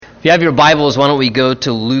If you have your Bibles, why don't we go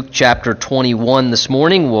to Luke chapter 21 this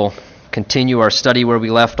morning. We'll continue our study where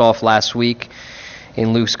we left off last week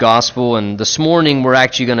in Luke's Gospel. And this morning we're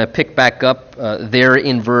actually going to pick back up there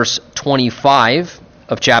in verse 25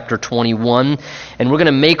 of chapter 21. And we're going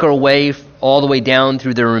to make our way all the way down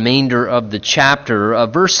through the remainder of the chapter.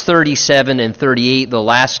 Verse 37 and 38, the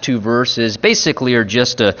last two verses, basically are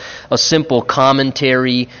just a simple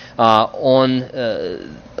commentary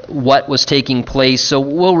on what was taking place. So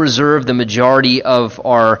we'll reserve the majority of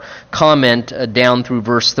our comment down through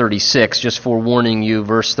verse 36. Just forewarning you,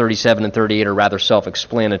 verse 37 and 38 are rather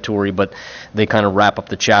self-explanatory, but they kind of wrap up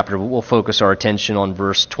the chapter. We'll focus our attention on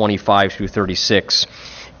verse 25 through 36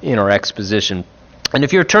 in our exposition. And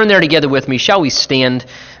if you're turned there together with me, shall we stand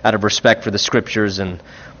out of respect for the Scriptures, and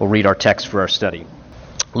we'll read our text for our study.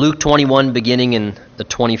 Luke 21, beginning in the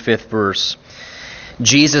 25th verse.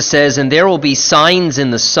 Jesus says, "And there will be signs in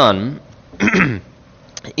the sun,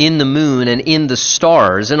 in the moon, and in the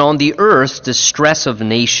stars, and on the earth distress of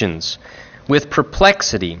nations, with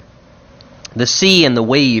perplexity, the sea and the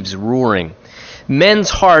waves roaring, men's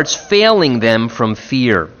hearts failing them from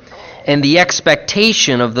fear, and the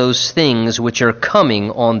expectation of those things which are coming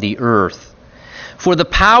on the earth. For the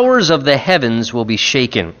powers of the heavens will be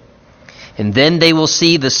shaken. And then they will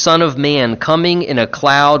see the Son of Man coming in a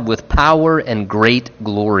cloud with power and great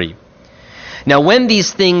glory. Now when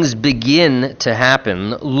these things begin to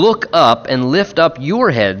happen, look up and lift up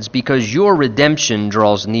your heads, because your redemption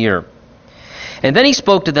draws near." And then he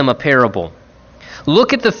spoke to them a parable.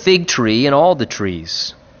 "Look at the fig tree and all the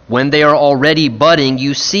trees. When they are already budding,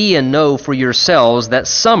 you see and know for yourselves that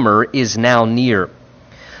summer is now near.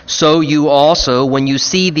 So you also, when you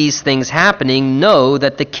see these things happening, know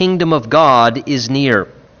that the kingdom of God is near.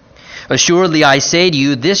 Assuredly, I say to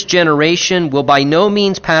you, this generation will by no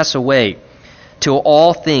means pass away till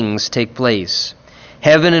all things take place.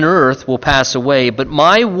 Heaven and earth will pass away, but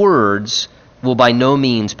my words will by no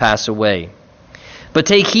means pass away. But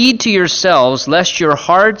take heed to yourselves, lest your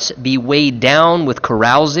hearts be weighed down with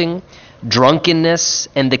carousing, drunkenness,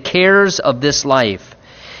 and the cares of this life,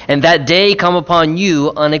 and that day come upon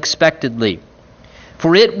you unexpectedly.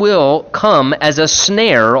 For it will come as a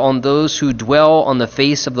snare on those who dwell on the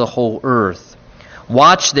face of the whole earth.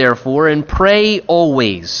 Watch therefore and pray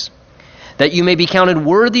always, that you may be counted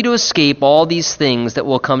worthy to escape all these things that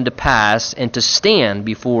will come to pass, and to stand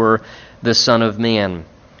before the Son of Man."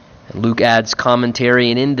 And Luke adds commentary,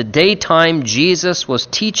 "And in the daytime Jesus was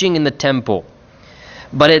teaching in the temple.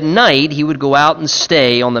 But at night he would go out and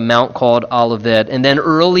stay on the mount called Olivet. And then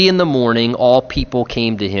early in the morning all people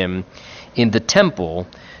came to him in the temple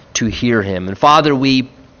to hear him." And Father, we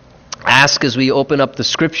ask as we open up the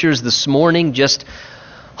Scriptures this morning, just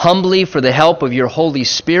humbly for the help of your Holy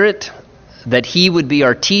Spirit, that he would be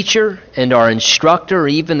our teacher and our instructor.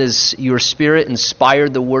 Even as your Spirit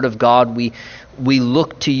inspired the Word of God, we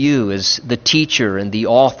look to you as the teacher and the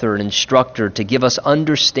author and instructor to give us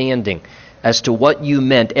understanding as to what you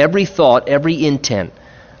meant, every thought, every intent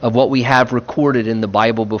of what we have recorded in the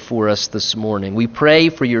Bible before us this morning. We pray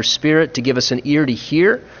for your Spirit to give us an ear to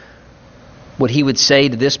hear what he would say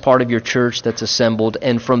to this part of your church that's assembled,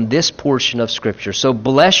 and from this portion of Scripture. So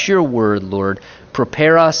bless your word, Lord.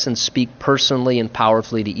 Prepare us and speak personally and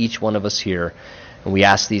powerfully to each one of us here. And we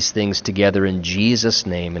ask these things together in Jesus'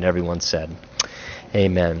 name. And everyone said,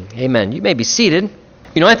 amen. Amen. You may be seated.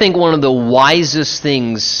 You know, I think one of the wisest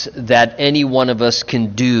things that any one of us can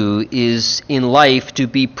do is in life to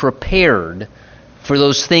be prepared for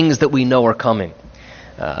those things that we know are coming.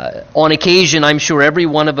 On occasion, I'm sure every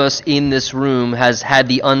one of us in this room has had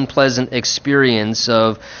the unpleasant experience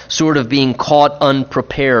of sort of being caught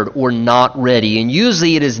unprepared or not ready. And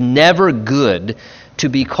usually it is never good to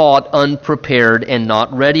be caught unprepared and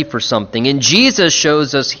not ready for something. And Jesus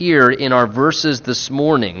shows us here in our verses this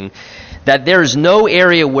morning that there is no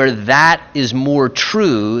area where that is more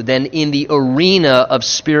true than in the arena of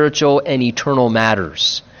spiritual and eternal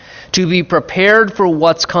matters. To be prepared for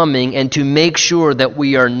what's coming and to make sure that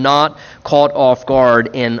we are not caught off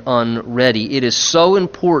guard and unready. It is so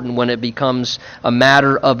important when it becomes a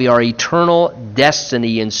matter of our eternal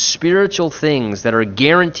destiny and spiritual things that are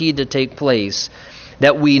guaranteed to take place,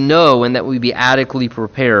 that we know and that we be adequately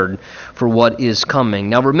prepared for what is coming.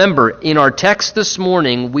 Now remember, in our text this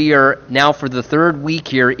morning, we are now for the third week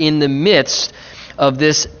here in the midst of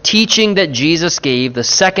this teaching that Jesus gave, the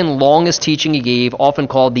second longest teaching he gave, often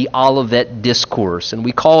called the Olivet Discourse. And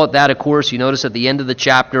we call it that, of course. You notice at the end of the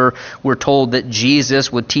chapter, we're told that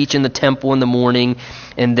Jesus would teach in the temple in the morning,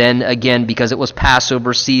 and then again, because it was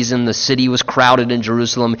Passover season, the city was crowded in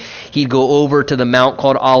Jerusalem, he'd go over to the mount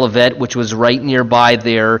called Olivet, which was right nearby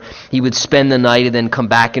there. He would spend the night and then come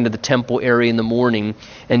back into the temple area in the morning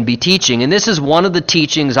and be teaching. And this is one of the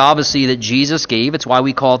teachings, obviously, that Jesus gave. It's why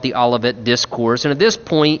we call it the Olivet Discourse. And at this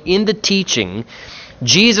point in the teaching,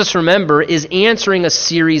 Jesus, remember, is answering a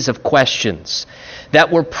series of questions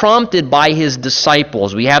that were prompted by his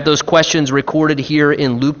disciples. We have those questions recorded here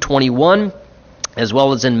in Luke 21, as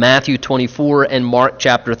well as in Matthew 24 and Mark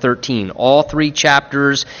chapter 13. All three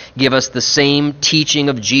chapters give us the same teaching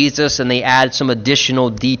of Jesus, and they add some additional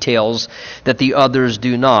details that the others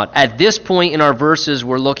do not. At this point in our verses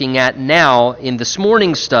we're looking at now, in this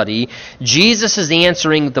morning's study, Jesus is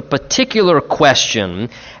answering the particular question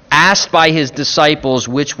asked by his disciples,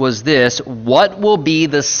 which was this: what will be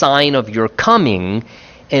the sign of your coming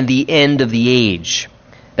and the end of the age?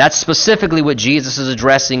 That's specifically what Jesus is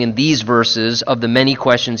addressing in these verses of the many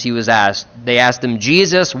questions he was asked. They asked him,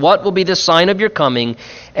 Jesus, what will be the sign of your coming,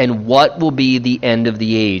 and what will be the end of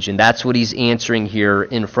the age? And that's what he's answering here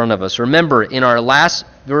in front of us. Remember, in our last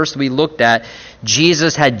verse we looked at,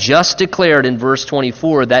 Jesus had just declared in verse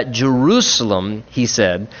 24 that Jerusalem, he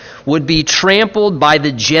said, would be trampled by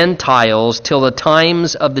the Gentiles till the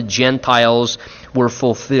times of the Gentiles were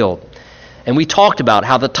fulfilled. And we talked about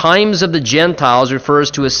how the times of the Gentiles refers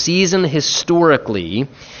to a season historically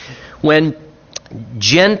when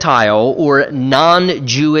Gentile or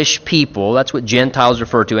non-Jewish people, that's what Gentiles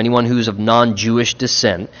refer to, anyone who's of non-Jewish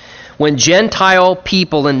descent, when Gentile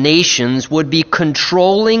people and nations would be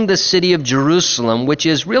controlling the city of Jerusalem, which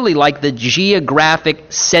is really like the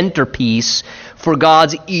geographic centerpiece for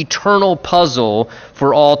God's eternal puzzle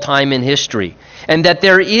for all time in history. And that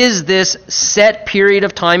there is this set period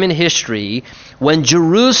of time in history when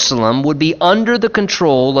Jerusalem would be under the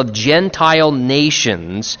control of Gentile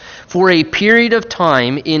nations for a period of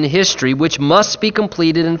time in history which must be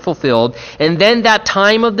completed and fulfilled, and then that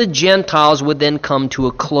time of the Gentiles would then come to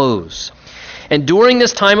a close. And during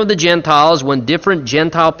this time of the Gentiles, when different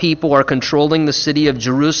Gentile people are controlling the city of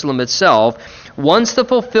Jerusalem itself, once the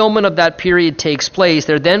fulfillment of that period takes place,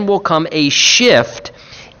 there then will come a shift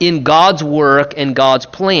in God's work and God's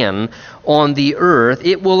plan on the earth.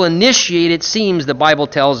 It will initiate, it seems, the Bible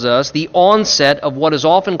tells us, the onset of what is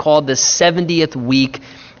often called the 70th week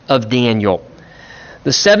of Daniel. The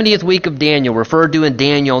 70th week of Daniel, referred to in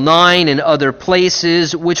Daniel 9 and other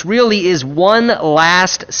places, which really is one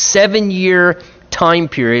last 7-year time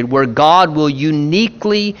period where God will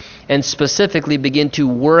uniquely and specifically begin to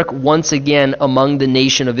work once again among the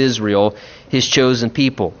nation of Israel, his chosen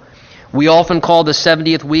people. We often call the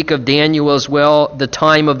 70th week of Daniel as well the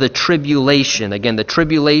time of the tribulation. Again, the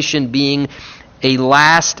tribulation being a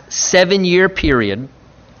last 7-year period,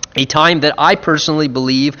 a time that I personally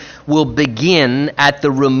believe will begin at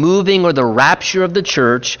the removing or the rapture of the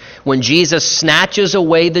church. When Jesus snatches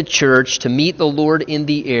away the church to meet the Lord in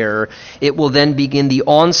the air, it will then begin the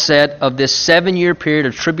onset of this 7-year period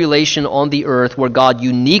of tribulation on the earth where God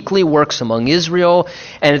uniquely works among Israel,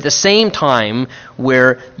 and at the same time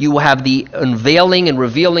where you will have the unveiling and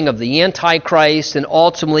revealing of the Antichrist, and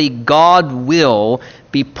ultimately God will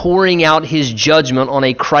be pouring out his judgment on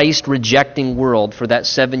a Christ-rejecting world for that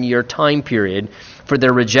 7-year time period for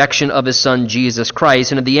their rejection of his Son, Jesus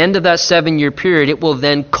Christ. And at the end of that 7-year period, it will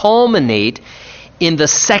then culminate in the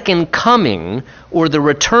second coming, or the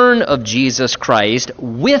return of Jesus Christ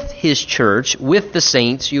with his church, with the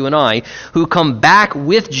saints, you and I, who come back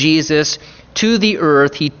with Jesus to the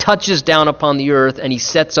earth. He touches down upon the earth and he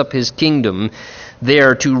sets up his kingdom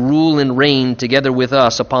there to rule and reign together with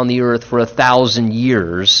us upon the earth for 1,000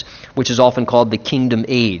 years, which is often called the kingdom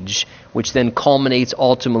age, which then culminates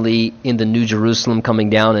ultimately in the New Jerusalem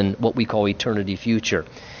coming down in what we call eternity future.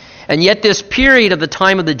 And yet this period of the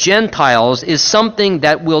time of the Gentiles is something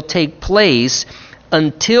that will take place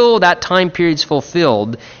until that time period is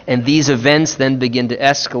fulfilled, and these events then begin to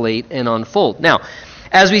escalate and unfold. Now,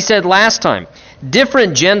 as we said last time,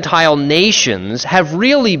 different Gentile nations have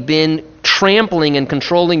really been trampling and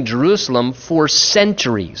controlling Jerusalem for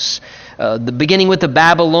centuries. Beginning with the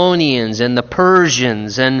Babylonians and the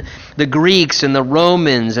Persians and the Greeks and the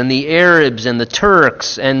Romans and the Arabs and the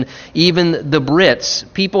Turks and even the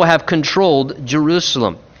Brits. People have controlled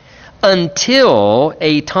Jerusalem. until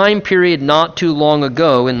a time period not too long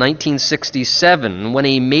ago in 1967 when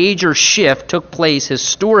a major shift took place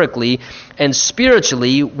historically and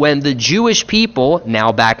spiritually when the Jewish people,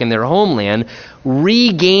 now back in their homeland,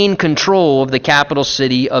 regained control of the capital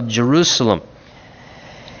city of Jerusalem.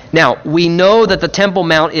 Now, we know that the Temple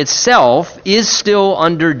Mount itself is still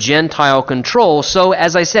under Gentile control, so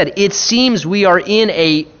as I said, it seems we are in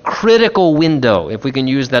a critical window, if we can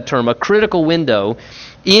use that term, a critical window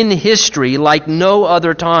in history like no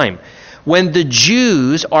other time, when the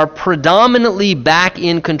Jews are predominantly back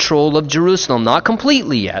in control of Jerusalem. Not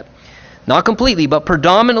completely yet, but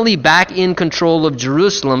predominantly back in control of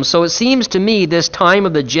Jerusalem. So it seems to me this time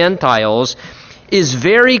of the Gentiles is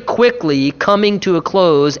very quickly coming to a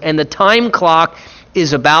close, and the time clock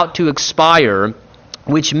is about to expire,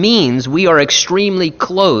 which means we are extremely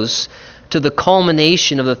close to the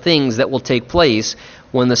culmination of the things that will take place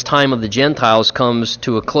when this time of the Gentiles comes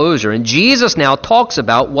to a closure. And Jesus now talks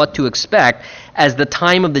about what to expect as the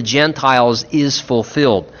time of the Gentiles is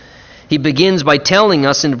fulfilled. He begins by telling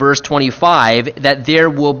us in verse 25 that there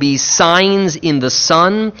will be signs in the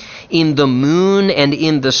sun, in the moon, and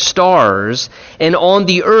in the stars, and on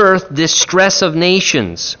the earth distress of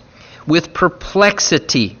nations, with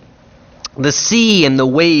perplexity, the sea and the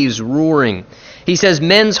waves roaring. He says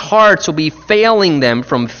men's hearts will be failing them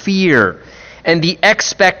from fear and the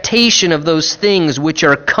expectation of those things which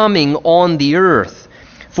are coming on the earth,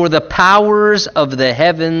 for the powers of the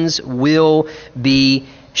heavens will be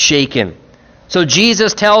shaken. So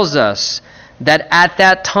Jesus tells us that at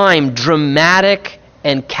that time, dramatic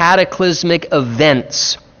and cataclysmic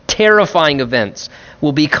events, terrifying events,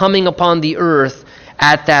 will be coming upon the earth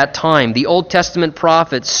at that time. The Old Testament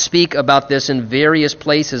prophets speak about this in various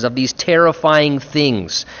places, of these terrifying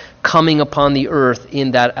things coming upon the earth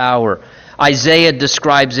in that hour. Isaiah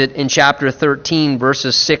describes it in chapter 13,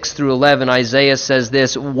 verses 6 through 11. Isaiah says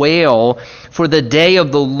this, "Wail, for the day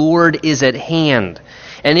of the Lord is at hand,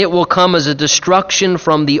 and it will come as a destruction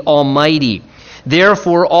from the Almighty.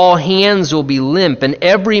 Therefore all hands will be limp, and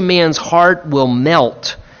every man's heart will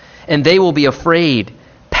melt, and they will be afraid.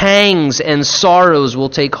 Pangs and sorrows will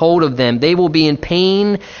take hold of them. They will be in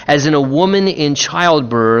pain as in a woman in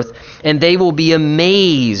childbirth, and they will be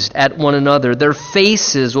amazed at one another. Their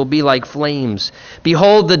faces will be like flames.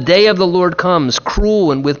 Behold, the day of the Lord comes,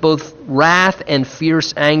 cruel and with both wrath and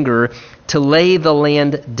fierce anger, to lay the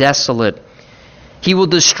land desolate. He will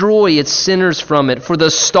destroy its sinners from it, for the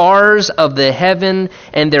stars of the heaven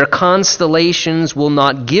and their constellations will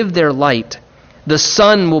not give their light. The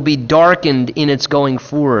sun will be darkened in its going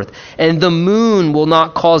forth, and the moon will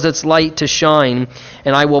not cause its light to shine.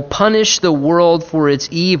 And I will punish the world for its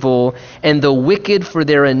evil, and the wicked for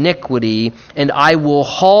their iniquity, and I will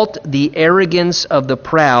halt the arrogance of the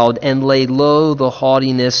proud, and lay low the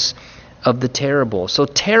haughtiness of the terrible." So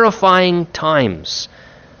terrifying times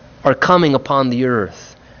are coming upon the earth.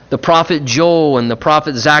 The prophet Joel and the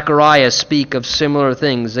prophet Zechariah speak of similar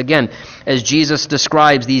things. Again, as Jesus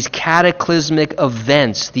describes these cataclysmic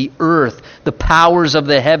events, the earth, the powers of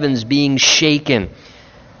the heavens being shaken.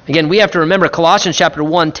 Again, we have to remember Colossians chapter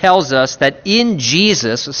 1 tells us that in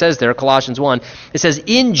Jesus, it says there, Colossians 1, it says,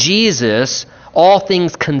 in Jesus all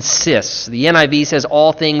things consist. The NIV says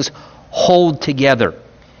all things hold together,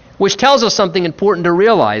 which tells us something important to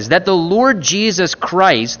realize, that the Lord Jesus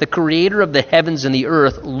Christ, the creator of the heavens and the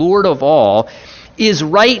earth, Lord of all, is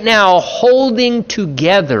right now holding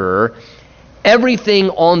together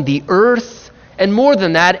everything on the earth, and more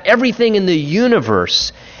than that, everything in the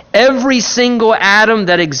universe. Every single atom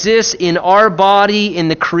that exists in our body, in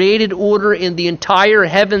the created order, in the entire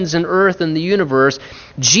heavens and earth and the universe,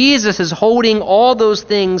 Jesus is holding all those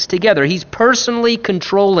things together. He's personally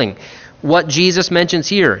controlling what Jesus mentions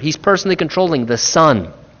here. He's personally controlling the sun,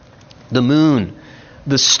 the moon,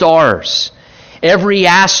 the stars, every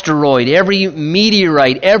asteroid, every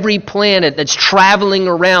meteorite, every planet that's traveling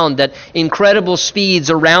around at incredible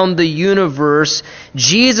speeds around the universe.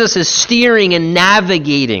 Jesus is steering and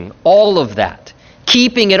navigating all of that,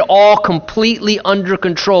 keeping it all completely under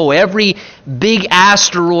control. Every big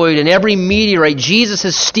asteroid and every meteorite, Jesus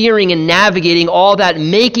is steering and navigating all that,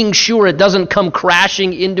 making sure it doesn't come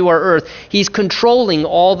crashing into our earth. He's controlling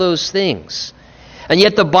all those things. And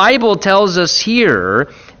yet the Bible tells us here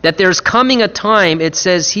that there's coming a time, it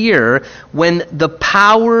says here, when the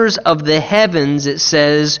powers of the heavens, it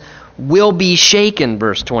says, will be shaken,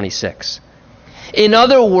 verse 26. In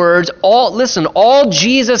other words, all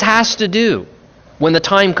Jesus has to do when the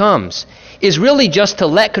time comes is really just to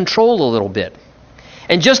let control a little bit,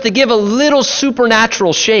 and just to give a little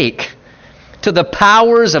supernatural shake to the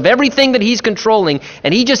powers of everything that he's controlling,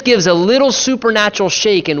 and he just gives a little supernatural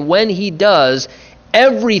shake, and when he does,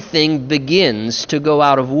 everything begins to go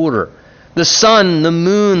out of order. The sun, the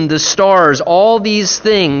moon, the stars, all these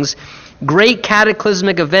things, great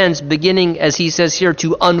cataclysmic events beginning, as he says here,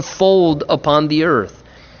 to unfold upon the earth.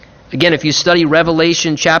 Again, if you study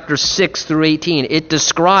Revelation chapter 6 through 18, it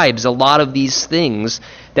describes a lot of these things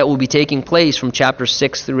that will be taking place from chapter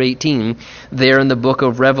 6 through 18 there in the book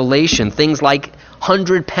of Revelation. Things like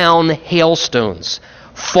 100-pound hailstones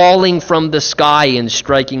falling from the sky and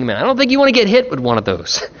striking men. I don't think you want to get hit with one of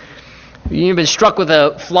those. You've been struck with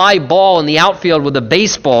a fly ball in the outfield with a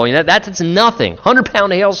baseball. That's nothing.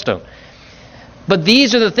 100-pound hailstone. But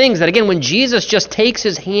these are the things that, again, when Jesus just takes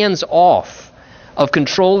his hands off of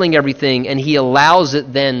controlling everything, and he allows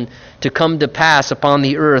it then to come to pass upon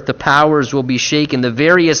the earth, the powers will be shaken. The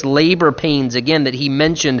various labor pains, again, that he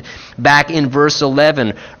mentioned back in verse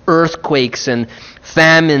 11, earthquakes and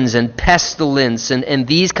famines and pestilence and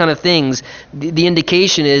these kind of things, the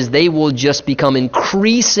indication is they will just become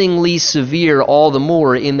increasingly severe all the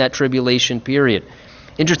more in that tribulation period.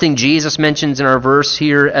 Interesting, Jesus mentions in our verse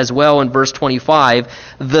here as well in verse 25,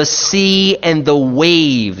 the sea and the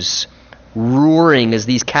waves roaring as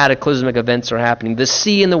these cataclysmic events are happening. The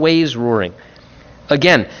sea and the waves roaring.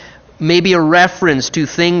 Again, maybe a reference to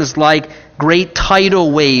things like great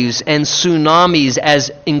tidal waves and tsunamis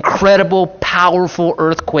as incredible, powerful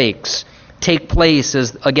earthquakes take place,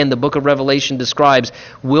 as, again, the book of Revelation describes,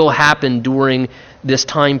 will happen during this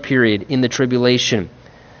time period in the tribulation.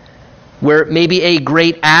 Where maybe a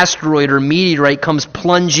great asteroid or meteorite comes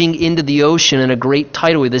plunging into the ocean in a great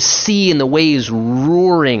tidal wave, the sea and the waves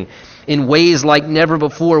roaring in ways like never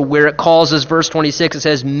before, where it causes, verse 26, it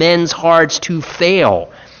says, men's hearts to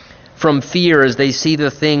fail from fear as they see the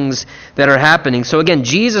things that are happening. So again,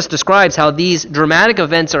 Jesus describes how these dramatic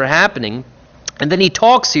events are happening, and then he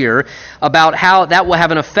talks here about how that will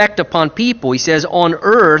have an effect upon people. He says, on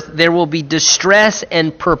earth there will be distress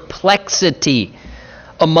and perplexity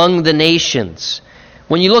among the nations.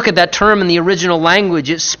 When you look at that term in the original language,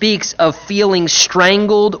 it speaks of feeling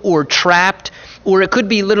strangled or trapped, or it could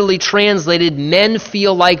be literally translated, men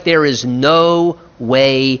feel like there is no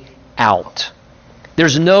way out.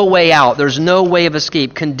 There's no way out. There's no way of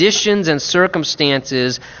escape. Conditions and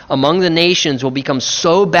circumstances among the nations will become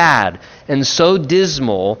so bad and so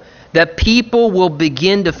dismal that people will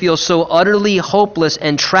begin to feel so utterly hopeless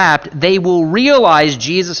and trapped, they will realize,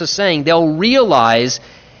 Jesus is saying, they'll realize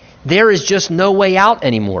there is just no way out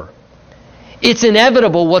anymore. It's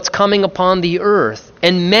inevitable what's coming upon the earth,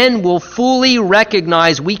 and men will fully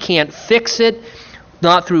recognize we can't fix it,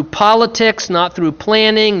 not through politics, not through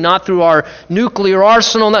planning, not through our nuclear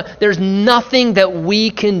arsenal. There's nothing that we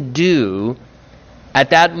can do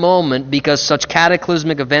at that moment, because such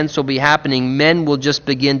cataclysmic events will be happening. Men will just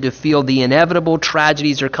begin to feel the inevitable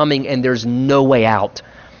tragedies are coming, and there's no way out.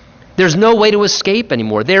 There's no way to escape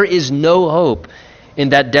anymore. There is no hope in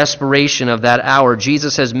that desperation of that hour.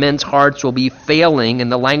 Jesus says men's hearts will be failing, and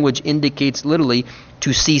the language indicates literally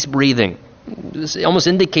to cease breathing. It almost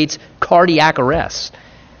indicates cardiac arrest.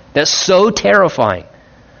 That's so terrifying,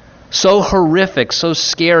 so horrific, so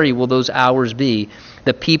scary will those hours be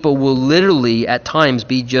that people will literally at times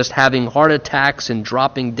be just having heart attacks and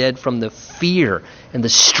dropping dead from the fear and the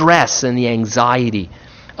stress and the anxiety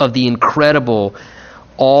of the incredible,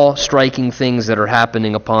 all-striking things that are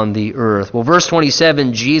happening upon the earth. Well, verse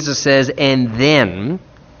 27, Jesus says, and then,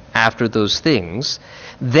 after those things,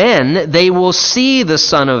 then they will see the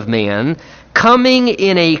Son of Man coming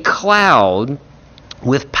in a cloud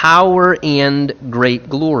with power and great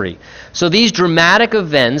glory. So these dramatic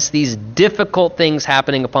events, these difficult things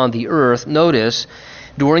happening upon the earth, notice,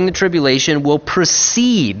 during the tribulation, will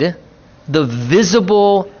precede the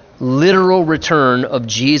visible, literal return of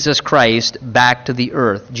Jesus Christ back to the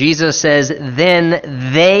earth. Jesus says,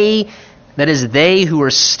 then they, that is they who are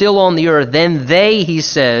still on the earth, then they, he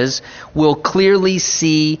says, will clearly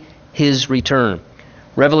see his return.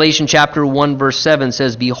 Revelation chapter 1 verse 7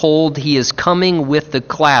 says, behold, he is coming with the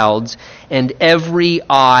clouds, and every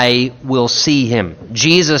eye will see him.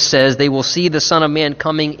 Jesus says they will see the Son of Man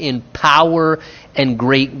coming in power and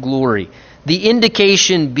great glory. The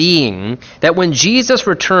indication being that when Jesus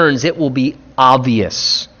returns, it will be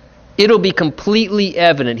obvious. It'll be completely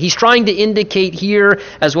evident. He's trying to indicate here,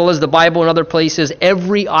 as well as the Bible and other places,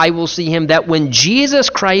 every eye will see him, that when Jesus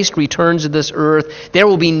Christ returns to this earth, there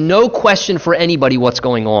will be no question for anybody what's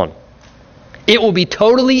going on. It will be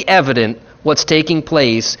totally evident what's taking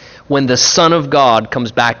place when the Son of God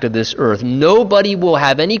comes back to this earth. Nobody will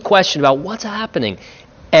have any question about what's happening.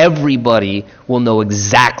 Everybody will know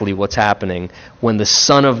exactly what's happening when the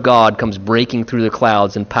Son of God comes breaking through the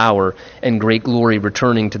clouds in power and great glory,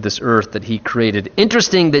 returning to this earth that he created.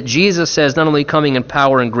 Interesting that Jesus says not only coming in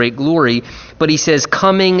power and great glory, but he says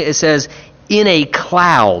coming, it says, in a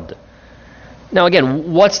cloud. Now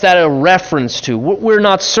again, what's that a reference to? We're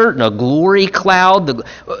not certain. A glory cloud?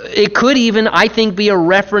 It could even, I think, be a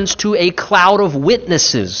reference to a cloud of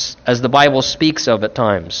witnesses, as the Bible speaks of at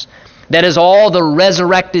times. That is all the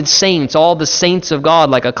resurrected saints, all the saints of God,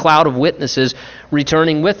 like a cloud of witnesses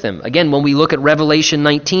returning with him. Again, when we look at Revelation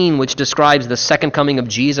 19, which describes the second coming of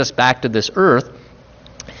Jesus back to this earth,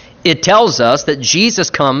 it tells us that Jesus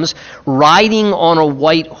comes riding on a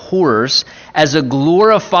white horse as a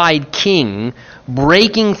glorified king,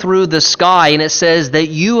 breaking through the sky, and it says that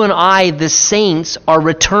you and I, the saints, are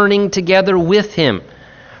returning together with him,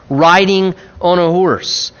 riding on a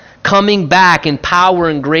horse, coming back in power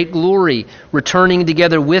and great glory, returning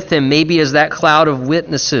together with him, maybe as that cloud of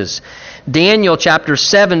witnesses. Daniel chapter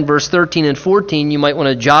 7, verse 13 and 14, you might want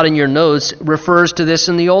to jot in your notes, refers to this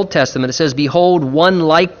in the Old Testament. It says, "Behold, one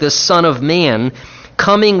like the Son of Man,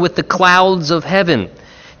 coming with the clouds of heaven.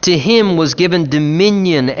 To him was given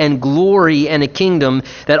dominion and glory and a kingdom,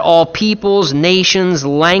 that all peoples, nations,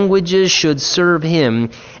 languages should serve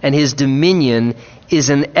him, and his dominion is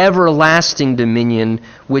an everlasting dominion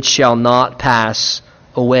which shall not pass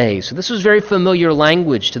away." So this was very familiar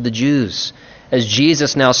language to the Jews, as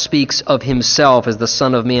Jesus now speaks of himself as the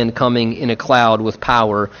Son of Man coming in a cloud with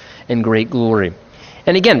power and great glory.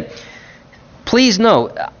 And again, please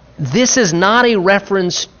note, this is not a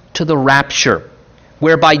reference to the rapture,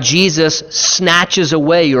 whereby Jesus snatches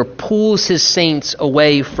away or pulls his saints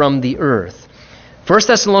away from the earth. 1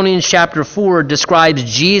 Thessalonians chapter 4 describes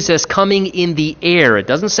Jesus coming in the air. It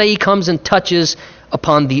doesn't say he comes and touches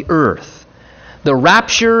upon the earth. The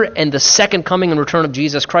rapture and the second coming and return of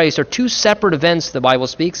Jesus Christ are two separate events the Bible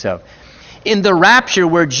speaks of. In the rapture,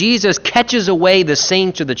 where Jesus catches away the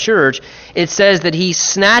saints of the church, it says that he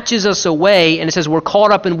snatches us away, and it says we're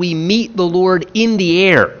caught up and we meet the Lord in the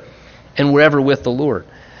air, and we're ever with the Lord.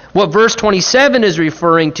 What verse 27 is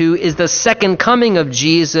referring to is the second coming of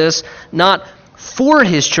Jesus, not for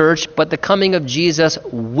his church, but the coming of Jesus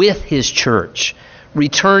with his church,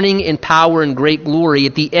 returning in power and great glory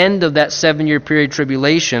at the end of that 7-year period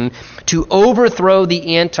tribulation to overthrow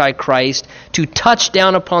the Antichrist, to touch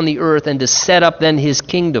down upon the earth, and to set up then his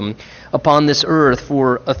kingdom upon this earth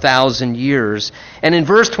for 1,000 years. And in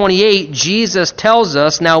verse 28, Jesus tells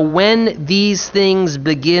us, now when these things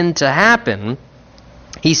begin to happen,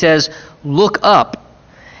 he says, "Look up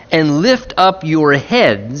and lift up your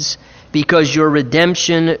heads, because your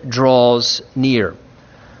redemption draws near."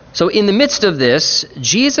 So in the midst of this,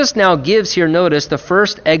 Jesus now gives here, notice, the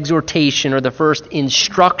first exhortation or the first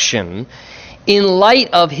instruction in light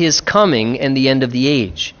of his coming and the end of the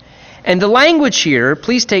age. And the language here,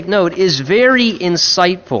 please take note, is very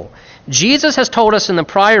insightful. Jesus has told us in the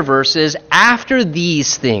prior verses, after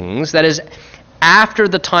these things, that is, after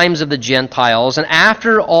the times of the Gentiles and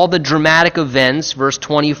after all the dramatic events, verse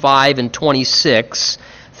 25 and 26,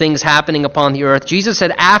 things happening upon the earth, Jesus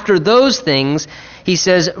said, after those things, he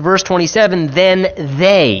says, verse 27, then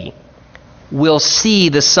they will see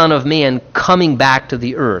the Son of Man coming back to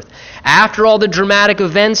the earth. After all the dramatic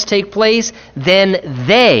events take place, then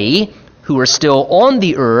they, who are still on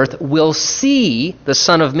the earth, will see the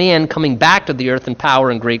Son of Man coming back to the earth in power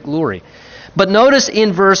and great glory. But notice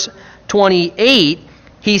in verse 28,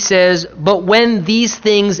 he says, but when these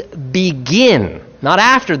things begin, not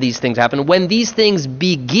after these things happen, when these things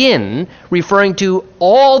begin, referring to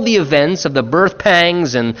all the events of the birth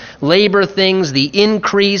pangs and labor things, the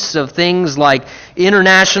increase of things like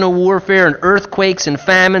international warfare and earthquakes and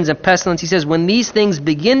famines and pestilence, he says, when these things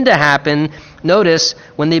begin to happen, notice,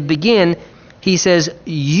 when they begin, he says,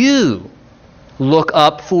 you look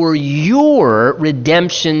up, for your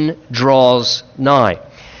redemption draws nigh.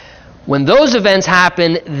 When those events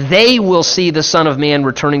happen, they will see the Son of Man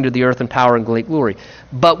returning to the earth in power and great glory.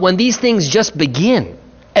 But when these things just begin,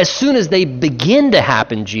 as soon as they begin to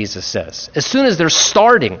happen, Jesus says, as soon as they're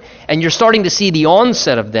starting, and you're starting to see the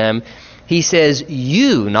onset of them, he says,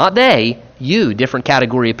 you, not they, you, different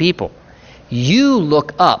category of people, you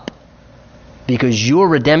look up, because your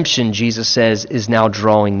redemption, Jesus says, is now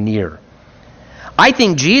drawing near. I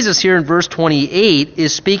think Jesus here in verse 28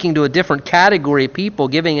 is speaking to a different category of people,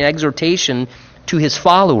 giving an exhortation to his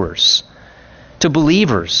followers, to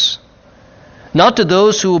believers. Not to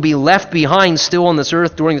those who will be left behind still on this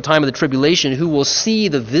earth during the time of the tribulation, who will see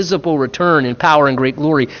the visible return in power and great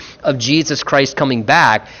glory of Jesus Christ coming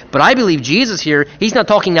back. But I believe Jesus here, he's not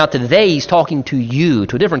talking now to they, he's talking to you,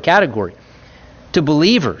 to a different category. to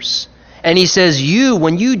believers. And he says,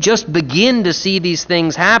 when you just begin to see these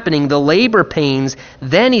things happening, the labor pains,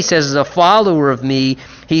 then he says, as a follower of me,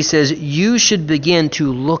 he says, you should begin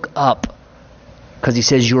to look up. Because he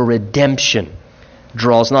says, your redemption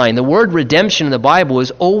draws nigh. And the word redemption in the Bible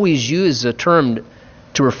is always used as a term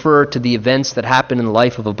to refer to the events that happen in the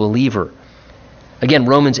life of a believer. Again,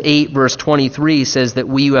 Romans 8, verse 23 says that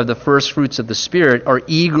we who have the first fruits of the Spirit are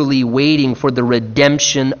eagerly waiting for the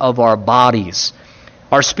redemption of our bodies.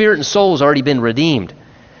 Our spirit and soul has already been redeemed,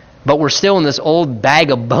 but we're still in this old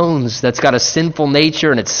bag of bones that's got a sinful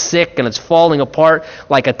nature, and it's sick, and it's falling apart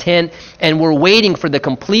like a tent, and we're waiting for the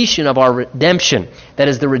completion of our redemption. That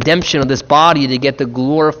is the redemption of this body to get the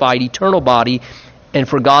glorified eternal body, and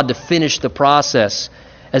for God to finish the process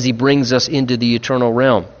as he brings us into the eternal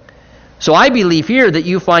realm. So I believe here that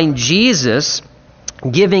you find Jesus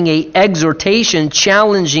giving an exhortation,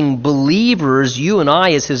 challenging believers, you and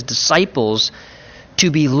I as his disciples, to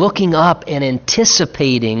be looking up and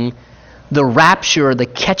anticipating the rapture, the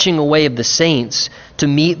catching away of the saints to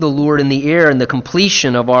meet the Lord in the air and the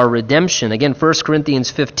completion of our redemption. Again, 1 Corinthians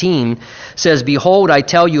 15 says, behold, I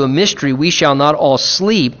tell you a mystery, we shall not all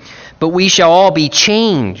sleep, but we shall all be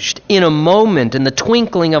changed in a moment, in the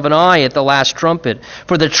twinkling of an eye at the last trumpet.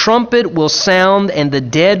 For the trumpet will sound, and the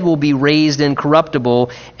dead will be raised incorruptible,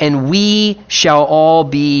 and we shall all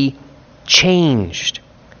be changed,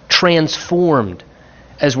 transformed,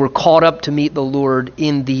 as we're caught up to meet the Lord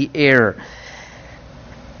in the air.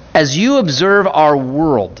 As you observe our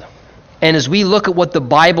world, and as we look at what the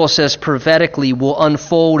Bible says prophetically will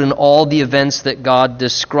unfold in all the events that God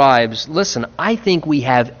describes, listen, I think we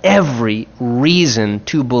have every reason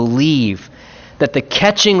to believe that the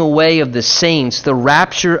catching away of the saints, the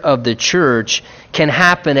rapture of the church, can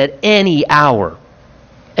happen at any hour,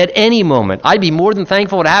 at any moment. I'd be more than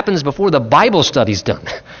thankful it happens before the Bible study's done.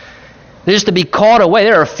 Just to be caught away.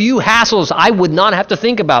 There are a few hassles I would not have to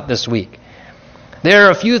think about this week. There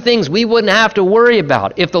are a few things we wouldn't have to worry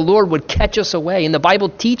about if the Lord would catch us away. And the Bible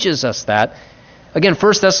teaches us that. Again,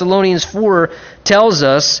 1 Thessalonians 4 tells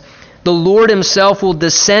us, the Lord himself will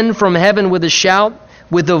descend from heaven with a shout,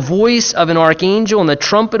 with the voice of an archangel and the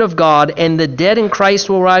trumpet of God, and the dead in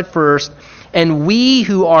Christ will rise first. And we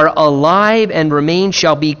who are alive and remain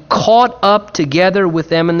shall be caught up together with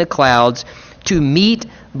them in the clouds to meet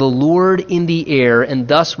the Lord in the air, and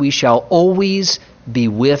thus we shall always be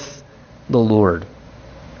with the Lord.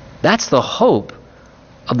 That's the hope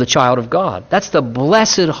of the child of God. That's the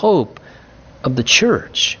blessed hope of the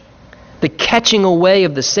church. The catching away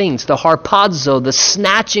of the saints, the harpazo, the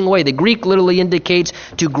snatching away. The Greek literally indicates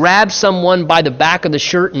to grab someone by the back of the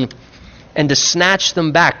shirt and to snatch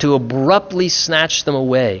them back, to abruptly snatch them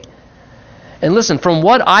away. And listen, from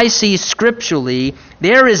what I see scripturally,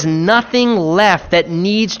 there is nothing left that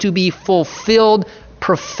needs to be fulfilled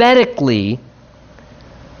prophetically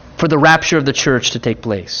for the rapture of the church to take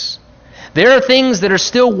place. There are things that are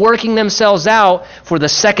still working themselves out for the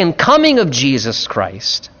second coming of Jesus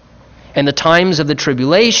Christ and the times of the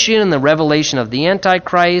tribulation and the revelation of the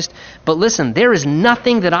Antichrist. But listen, there is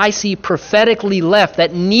nothing that I see prophetically left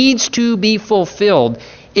that needs to be fulfilled.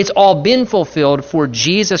 It's all been fulfilled for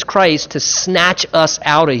Jesus Christ to snatch us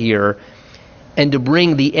out of here and to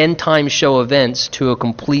bring the end time show events to a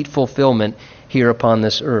complete fulfillment here upon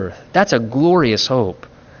this earth. That's a glorious hope.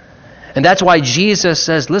 And that's why Jesus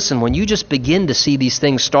says, listen, when you just begin to see these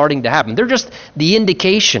things starting to happen, they're just the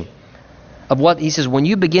indication of what he says. When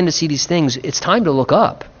you begin to see these things, it's time to look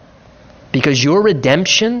up, because your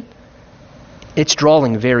redemption, it's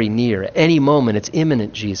drawing very near. At any moment, it's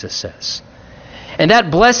imminent, Jesus says. And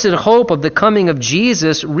that blessed hope of the coming of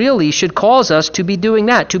Jesus really should cause us to be doing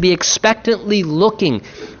that, to be expectantly looking,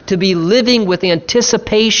 to be living with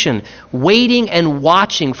anticipation, waiting and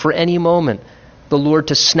watching for any moment the Lord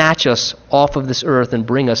to snatch us off of this earth and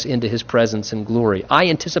bring us into his presence and glory. I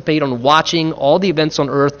anticipate on watching all the events on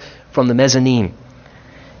earth from the mezzanine.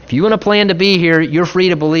 If you want to plan to be here, you're free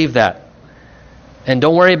to believe that. And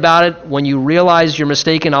don't worry about it. When you realize you're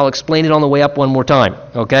mistaken, I'll explain it on the way up one more time,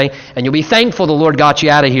 okay? And you'll be thankful the Lord got you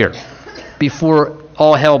out of here before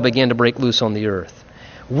all hell began to break loose on the earth.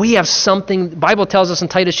 We have something, the Bible tells us in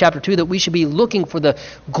Titus chapter 2 that we should be looking for the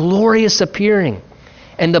glorious appearing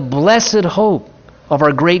and the blessed hope of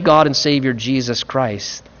our great God and Savior Jesus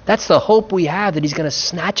Christ. That's the hope we have, that he's going to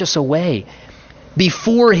snatch us away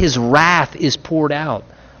before his wrath is poured out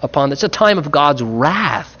upon us. It's a time of God's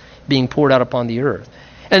wrath being poured out upon the earth.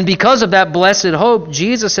 And because of that blessed hope,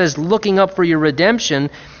 Jesus says, looking up for your redemption,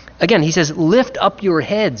 again, he says, lift up your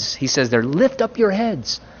heads. He says there, lift up your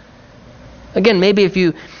heads. Again, maybe if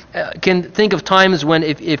you can think of times when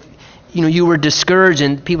if you were discouraged,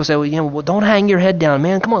 and people say, well, don't hang your head down,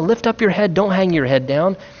 man. Come on, lift up your head. Don't hang your head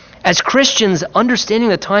down. As Christians, understanding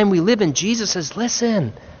the time we live in, Jesus says,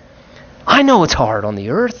 listen, I know it's hard on the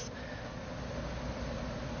earth,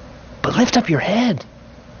 but lift up your head.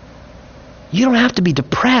 You don't have to be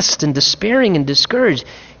depressed and despairing and discouraged.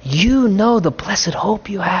 You know the blessed hope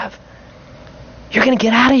you have. You're going to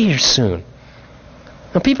get out of here soon.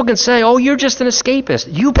 Now, people can say, oh, you're just an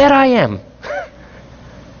escapist. You bet I am.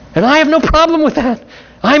 And I have no problem with that.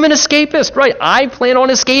 I'm an escapist, right? I plan on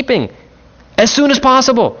escaping as soon as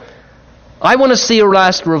possible. I want to see a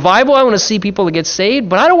last revival. I want to see people that get saved,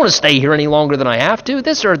 but I don't want to stay here any longer than I have to.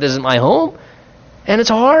 This earth isn't my home, and it's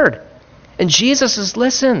hard. And Jesus says,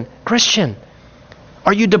 listen, Christian,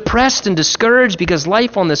 are you depressed and discouraged because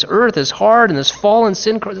life on this earth is hard and this fallen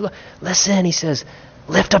sin? Listen, he says,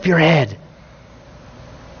 lift up your head.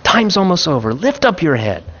 Time's almost over. Lift up your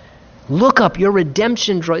head. Look up. Your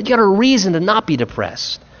redemption draws. You got a reason to not be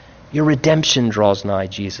depressed. Your redemption draws nigh,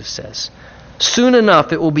 Jesus says. Soon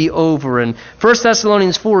enough, it will be over. And 1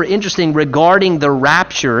 Thessalonians 4, interesting, regarding the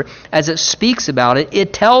rapture, as it speaks about it,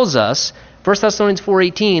 it tells us, 1 Thessalonians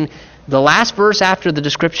 4:18, the last verse after the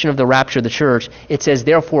description of the rapture of the church, it says,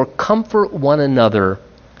 therefore, comfort one another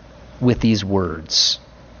with these words.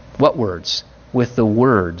 What words? With the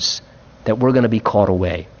words that we're going to be caught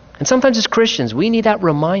away. And sometimes as Christians, we need that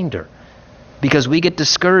reminder because we get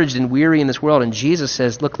discouraged and weary in this world. And Jesus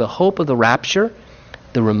says, look, the hope of the rapture,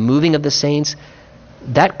 the removing of the saints,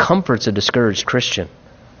 that comforts a discouraged Christian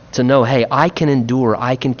to know, hey, I can endure,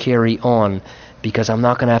 I can carry on because I'm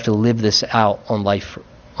not going to have to live this out on life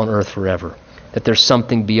on earth forever. That there's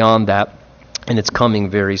something beyond that, and it's coming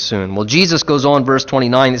very soon. Well, Jesus goes on, verse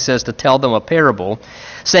 29, it says to tell them a parable,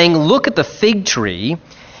 saying, look at the fig tree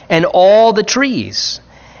and all the trees.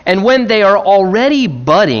 And when they are already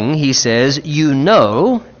budding, he says, you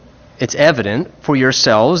know, it's evident for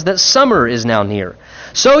yourselves that summer is now near.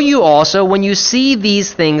 So you also, when you see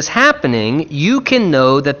these things happening, you can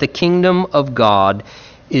know that the kingdom of God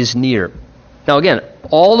is near. Now again,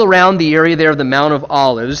 all around the area there of the Mount of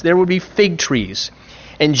Olives, there would be fig trees.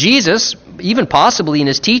 And Jesus, even possibly in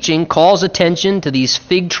his teaching, calls attention to these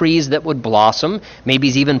fig trees that would blossom. Maybe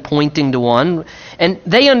he's even pointing to one. And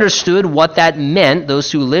they understood what that meant,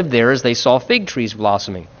 those who lived there, as they saw fig trees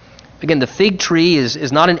blossoming. Again, the fig tree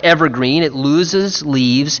is not an evergreen. It loses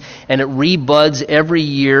leaves and it rebuds every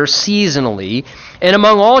year seasonally. And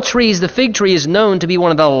among all trees, the fig tree is known to be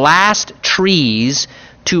one of the last trees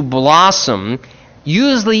to blossom,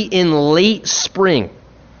 usually in late spring.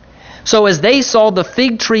 So as they saw the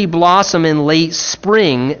fig tree blossom in late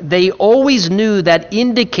spring, they always knew that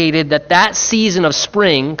indicated that that season of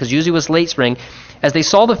spring, because usually it was late spring, as they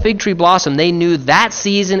saw the fig tree blossom, they knew that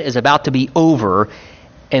season is about to be over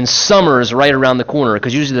and summer is right around the corner,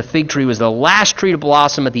 because usually the fig tree was the last tree to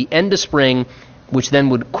blossom at the end of spring, which then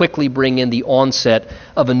would quickly bring in the onset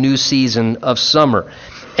of a new season of summer.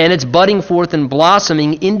 And its budding forth and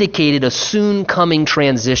blossoming indicated a soon coming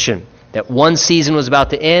transition, that one season was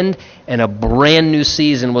about to end and a brand new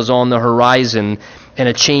season was on the horizon and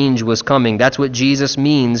a change was coming. That's what Jesus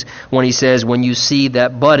means when he says, when you see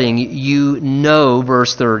that budding, you know,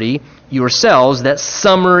 verse 30, yourselves, that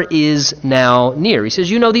summer is now near. He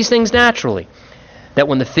says, you know these things naturally, that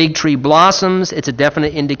when the fig tree blossoms, it's a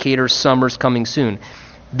definite indicator summer's coming soon.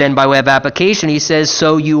 Then by way of application, he says,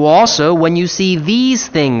 so you also, when you see these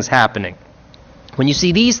things happening,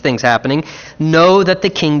 know that the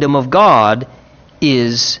kingdom of God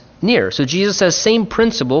is near. So Jesus says same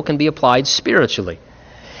principle can be applied spiritually.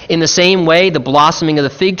 In the same way, the blossoming of the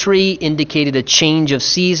fig tree indicated a change of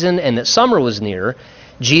season and that summer was near.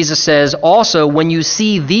 Jesus says also, when you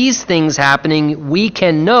see these things happening, we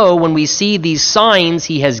can know when we see these signs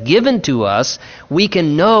he has given to us, we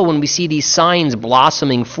can know when we see these signs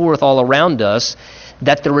blossoming forth all around us,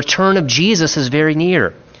 that the return of Jesus is very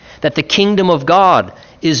near, that the kingdom of God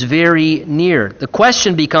is very near. The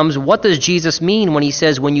question becomes, what does Jesus mean when he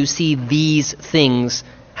says, when you see these things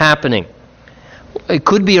happening? It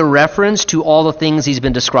could be a reference to all the things he's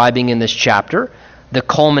been describing in this chapter, the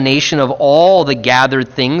culmination of all the gathered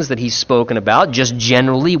things that he's spoken about, just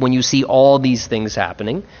generally when you see all these things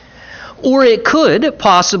happening. Or it could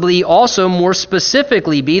possibly also more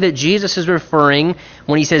specifically be that Jesus is referring,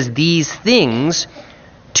 when he says these things,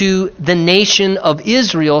 to the nation of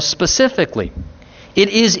Israel specifically. It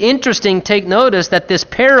is interesting, take notice, that this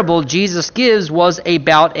parable Jesus gives was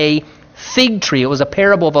about a fig tree. It was a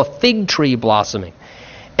parable of a fig tree blossoming.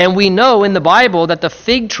 And we know in the Bible that the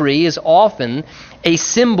fig tree is often a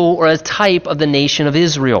symbol or a type of the nation of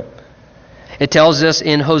Israel. It tells us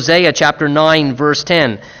in Hosea chapter 9, verse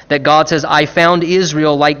 10, that God says, I found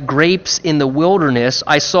Israel like grapes in the wilderness.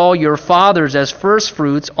 I saw your fathers as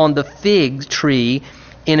firstfruits on the fig tree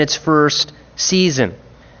in its first season.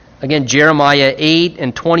 Again, Jeremiah 8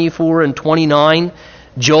 and 24 and 29,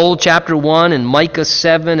 Joel chapter 1 and Micah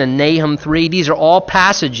 7 and Nahum 3. These are all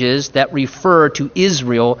passages that refer to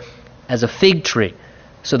Israel as a fig tree.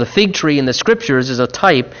 So the fig tree in the Scriptures is a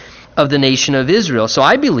type of the nation of Israel. So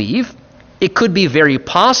I believe it could be very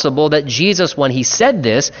possible that Jesus, when he said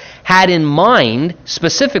this, had in mind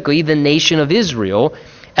specifically the nation of Israel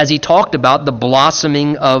as he talked about the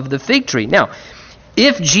blossoming of the fig tree. Now,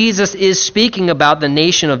 if Jesus is speaking about the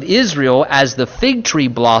nation of Israel as the fig tree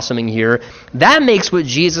blossoming here, that makes what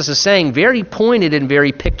Jesus is saying very pointed and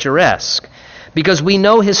very picturesque. Because we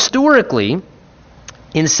know historically,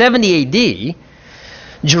 in 70 AD,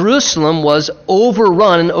 Jerusalem was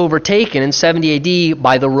overrun and overtaken in 70 AD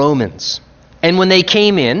by the Romans. And when they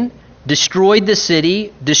came in, destroyed the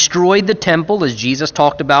city, destroyed the temple, as Jesus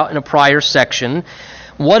talked about in a prior section,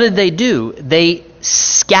 what did they do? They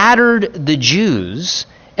scattered the Jews,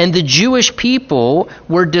 and the Jewish people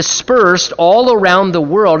were dispersed all around the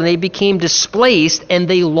world, and they became displaced, and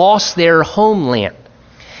they lost their homeland.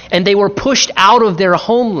 And they were pushed out of their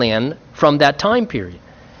homeland from that time period.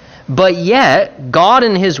 But yet, God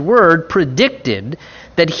in His Word predicted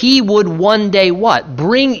that He would one day what?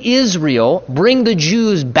 Bring Israel, bring the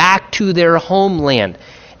Jews back to their homeland,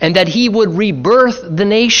 and that He would rebirth the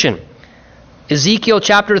nation. Ezekiel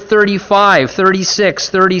chapter 35, 36,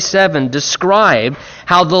 37 describe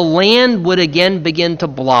how the land would again begin to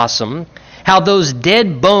blossom, how those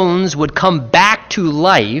dead bones would come back to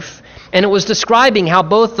life, and it was describing how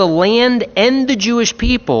both the land and the Jewish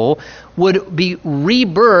people would be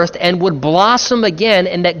rebirthed and would blossom again,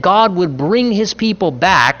 and that God would bring His people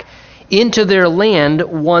back into their land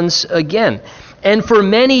once again. And for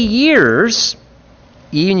many years,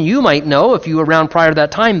 even you might know, if you were around prior to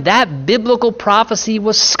that time, that biblical prophecy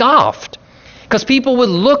was scoffed. Because people would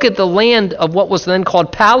look at the land of what was then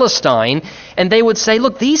called Palestine, and they would say,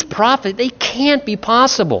 look, these prophets, they can't be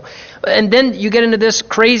possible. And then you get into this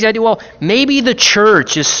crazy idea, well, maybe the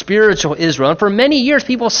church is spiritual Israel. And for many years,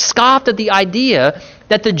 people scoffed at the idea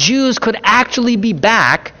that the Jews could actually be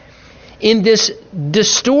back in this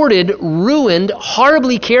distorted, ruined,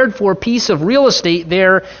 horribly cared for piece of real estate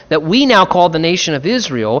there that we now call the nation of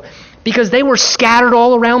Israel, because they were scattered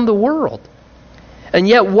all around the world. And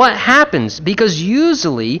yet what happens? Because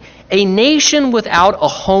usually a nation without a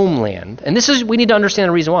homeland, and we need to understand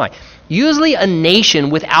the reason why. Usually a nation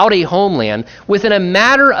without a homeland, within a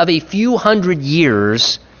matter of a few hundred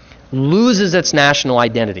years, loses its national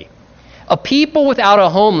identity. A people without a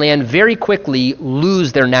homeland very quickly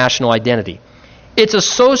lose their national identity. It's a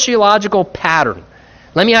sociological pattern.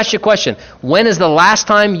 Let me ask you a question. When is the last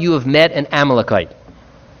time you have met an Amalekite?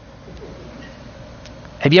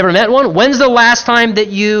 Have you ever met one? When's the last time that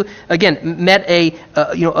you, again, met a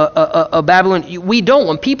Babylon? We don't.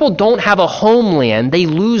 When people don't have a homeland, they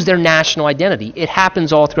lose their national identity. It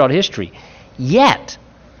happens all throughout history. Yet,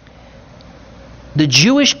 the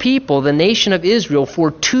Jewish people, the nation of Israel,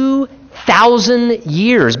 for 2,000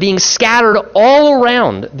 years, being scattered all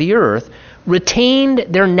around the earth, retained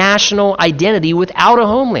their national identity without a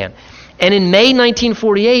homeland. And in May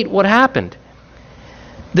 1948, what happened?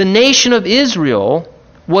 The nation of Israel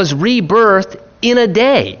was rebirthed in a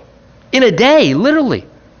day. In a day, literally.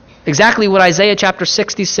 Exactly what Isaiah chapter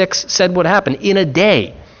 66 said would happen. In a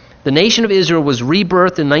day. The nation of Israel was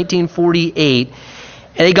rebirthed in 1948, and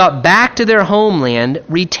they got back to their homeland,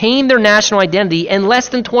 retained their national identity, and less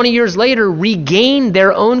than 20 years later regained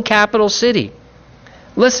their own capital city.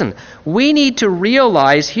 Listen, we need to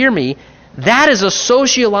realize, hear me, that is a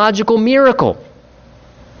sociological miracle.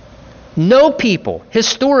 No people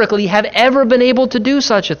historically have ever been able to do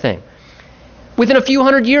such a thing. Within a few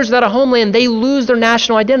hundred years without a homeland, they lose their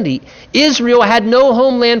national identity. Israel had no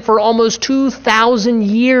homeland for almost 2,000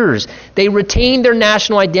 years. They retained their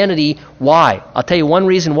national identity. Why? I'll tell you one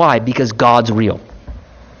reason why. Because God's real.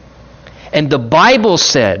 And the Bible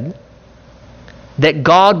said that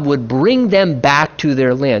God would bring them back to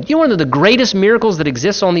their land. You know one of the greatest miracles that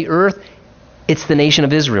exists on the earth? It's the nation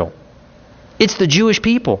of Israel. It's the Jewish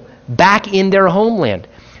people back in their homeland.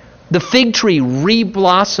 The fig tree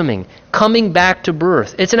re-blossoming, coming back to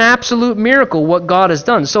birth. It's an absolute miracle what God has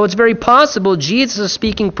done. So it's very possible Jesus is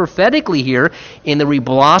speaking prophetically here in the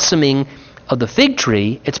re-blossoming of the fig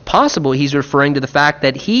tree. It's possible he's referring to the fact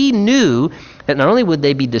that he knew that not only would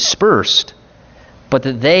they be dispersed, but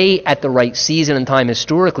that they, at the right season and time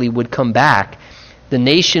historically, would come back. The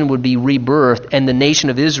nation would be rebirthed, and the nation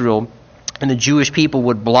of Israel and the Jewish people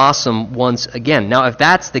would blossom once again. Now, if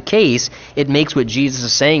that's the case, it makes what Jesus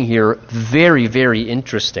is saying here very, very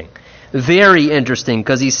interesting. Very interesting,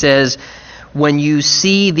 because he says, when you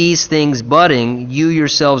see these things budding, you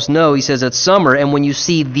yourselves know, he says, it's summer, and when you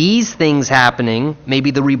see these things happening,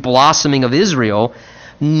 maybe the reblossoming of Israel,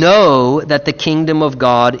 know that the kingdom of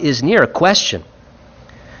God is near. Question: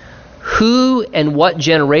 who and what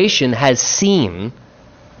generation has seen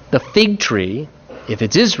the fig tree, if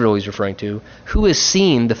it's Israel he's referring to, who has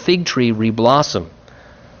seen the fig tree reblossom?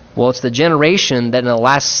 Well, it's the generation that in the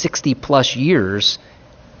last 60 plus years,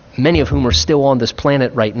 many of whom are still on this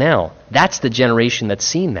planet right now. That's the generation that's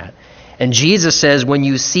seen that. And Jesus says, when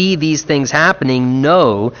you see these things happening,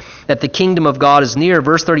 know that the kingdom of God is near.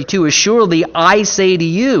 Verse 32, assuredly I say to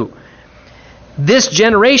you, this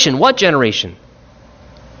generation, what generation?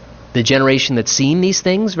 The generation that's seen these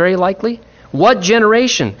things, very likely. What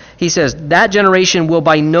generation? He says, that generation will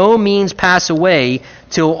by no means pass away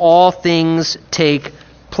till all things take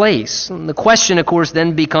place. And the question, of course,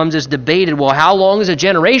 then becomes is debated, well, how long is a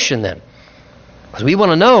generation then? Because we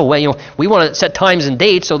want to know, we want to set times and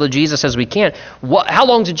dates, although Jesus says we can't. How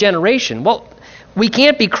long is a generation? Well, we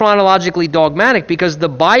can't be chronologically dogmatic because the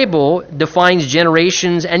Bible defines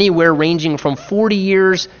generations anywhere ranging from 40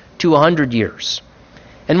 years to 100 years.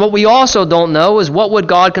 And what we also don't know is what would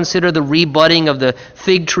God consider the rebudding of the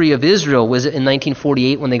fig tree of Israel? Was it in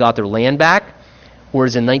 1948 when they got their land back? Or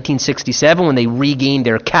is it in 1967 when they regained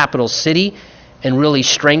their capital city and really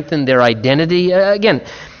strengthened their identity? Again,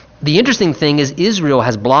 the interesting thing is Israel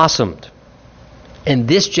has blossomed. And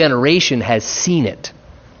this generation has seen it.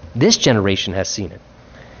 This generation has seen it.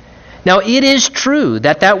 Now, it is true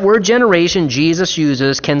that word generation Jesus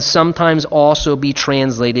uses can sometimes also be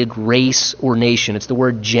translated race or nation. It's the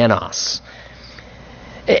word genos.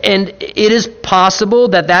 And it is possible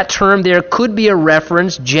that term there could be a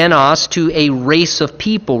reference, genos, to a race of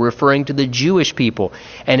people, referring to the Jewish people.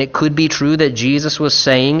 And it could be true that Jesus was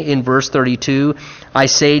saying in verse 32, I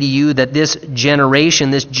say to you that this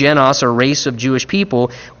generation, this genos, or race of Jewish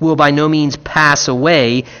people, will by no means pass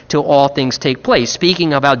away till all things take place.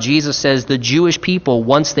 Speaking of how Jesus says the Jewish people,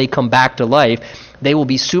 once they come back to life, they will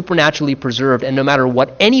be supernaturally preserved, and no matter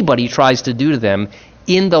what anybody tries to do to them,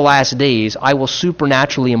 in the last days, I will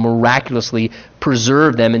supernaturally and miraculously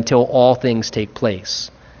preserve them until all things take place.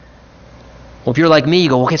 Well, if you're like me, you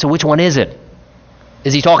go, okay, so which one is it?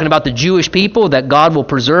 Is he talking about the Jewish people, that God will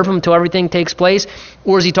preserve them until everything takes place?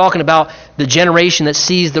 Or is he talking about the generation that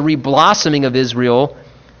sees the reblossoming of Israel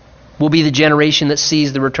will be the generation that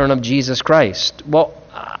sees the return of Jesus Christ? Well,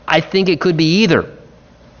 I think it could be either.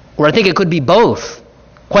 Or I think it could be both.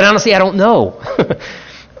 Quite honestly, I don't know.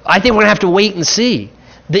 I think we're going to have to wait and see.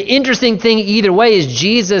 The interesting thing either way is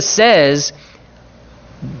Jesus says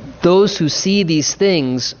those who see these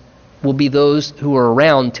things will be those who are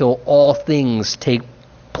around till all things take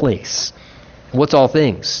place. What's all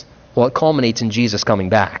things? Well, it culminates in Jesus coming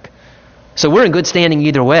back. So we're in good standing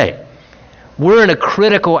either way. We're in a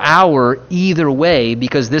critical hour either way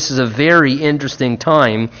because this is a very interesting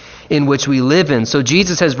time in which we live in. So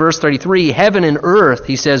Jesus says, verse 33, heaven and earth,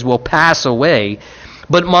 he says, will pass away,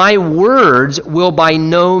 but my words will by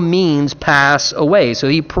no means pass away. So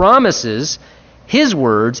he promises his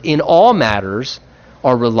words in all matters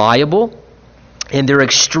are reliable and they're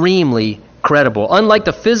extremely credible. Unlike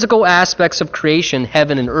the physical aspects of creation,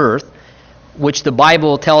 heaven and earth, which the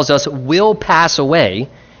Bible tells us will pass away,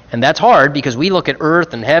 and that's hard because we look at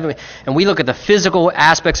earth and heaven and we look at the physical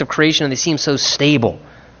aspects of creation and they seem so stable,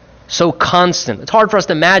 so constant. It's hard for us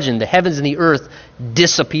to imagine the heavens and the earth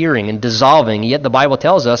disappearing and dissolving, yet the Bible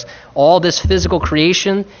tells us all this physical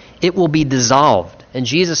creation, it will be dissolved. And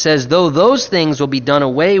Jesus says, though those things will be done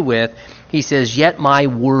away with, he says, yet my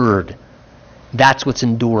word, that's what's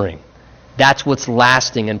enduring. That's what's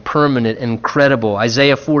lasting and permanent and credible.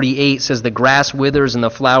 Isaiah 48 says, the grass withers and the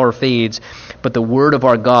flower fades, but the word of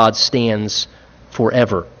our God stands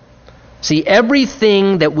forever. See,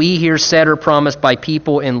 everything that we hear said or promised by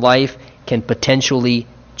people in life can potentially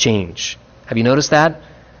change. Have you noticed that?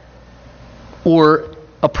 Or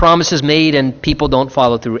a promise is made and people don't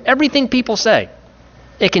follow through. Everything people say,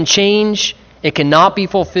 it can change, it cannot be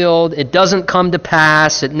fulfilled, it doesn't come to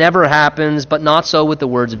pass, it never happens, but not so with the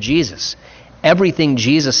words of Jesus. Everything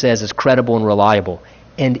Jesus says is credible and reliable,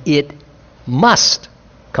 and it must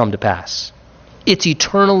come to pass. It's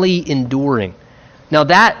eternally enduring. Now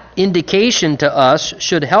that indication to us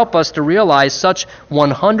should help us to realize such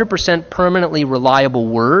 100% permanently reliable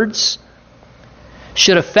words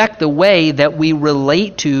should affect the way that we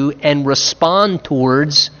relate to and respond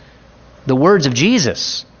towards the words of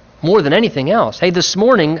Jesus more than anything else. Hey, this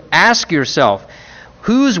morning, ask yourself,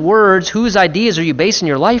 Whose words, whose ideas are you basing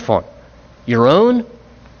your life on? Your own?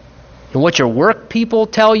 And what your work people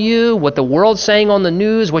tell you, what the world's saying on the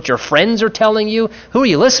news, what your friends are telling you? Who are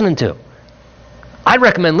you listening to? I'd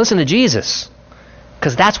recommend listening to Jesus,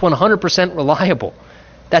 because that's 100% reliable.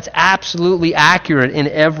 That's absolutely accurate in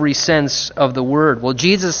every sense of the word. Well,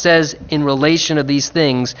 Jesus says in relation to these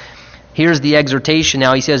things, here's the exhortation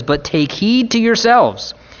now. He says, "But take heed to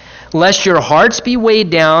yourselves, lest your hearts be weighed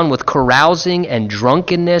down with carousing and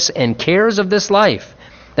drunkenness and cares of this life,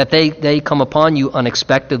 that they come upon you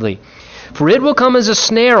unexpectedly. For it will come as a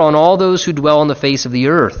snare on all those who dwell on the face of the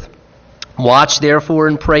earth. Watch therefore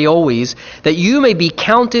and pray always, that you may be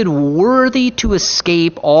counted worthy to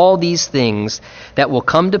escape all these things that will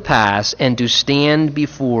come to pass and to stand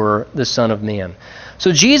before the Son of Man."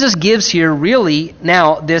 So Jesus gives here really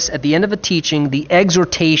now this, at the end of the teaching, the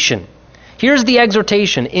exhortation. Here's the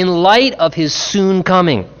exhortation. In light of his soon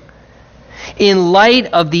coming, in light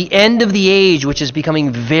of the end of the age, which is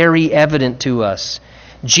becoming very evident to us,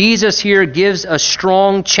 Jesus here gives a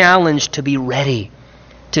strong challenge to be ready,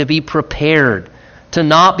 to be prepared, to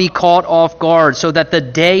not be caught off guard, so that the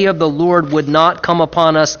day of the Lord would not come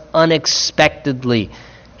upon us unexpectedly,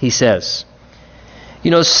 he says.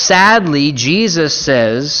 Sadly, Jesus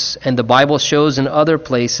says, and the Bible shows in other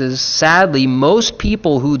places, sadly, most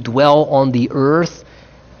people who dwell on the earth,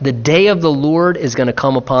 the day of the Lord is going to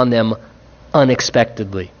come upon them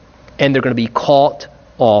unexpectedly, and they're going to be caught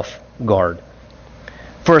off guard.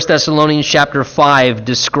 1 Thessalonians chapter 5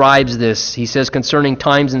 describes this. He says, "Concerning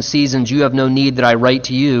times and seasons, you have no need that I write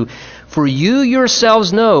to you, for you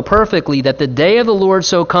yourselves know perfectly that the day of the Lord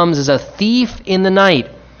so comes as a thief in the night.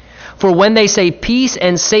 For when they say peace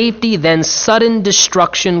and safety, then sudden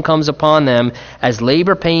destruction comes upon them, as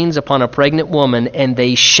labor pains upon a pregnant woman, and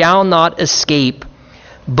they shall not escape.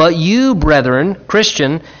 But you, brethren,"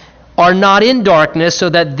 Christian, "are not in darkness, so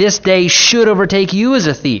that this day should overtake you as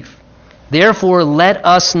a thief. Therefore, let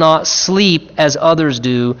us not sleep as others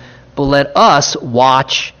do, but let us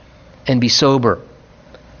watch and be sober."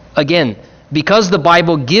 Again, because the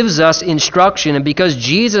Bible gives us instruction, and because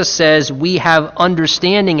Jesus says we have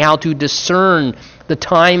understanding how to discern the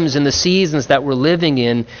times and the seasons that we're living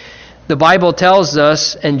in, the Bible tells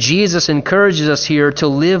us, and Jesus encourages us here, to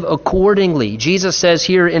live accordingly. Jesus says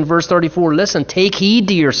here in verse 34, listen, take heed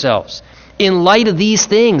to yourselves in light of these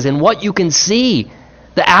things and what you can see.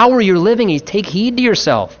 The hour you're living in, take heed to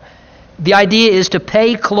yourself. The idea is to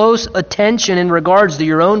pay close attention in regards to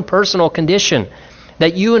your own personal condition.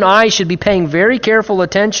 That you and I should be paying very careful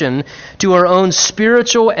attention to our own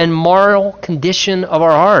spiritual and moral condition of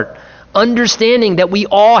our heart. Understanding that we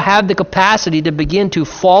all have the capacity to begin to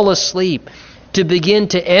fall asleep, to begin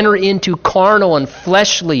to enter into carnal and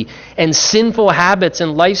fleshly and sinful habits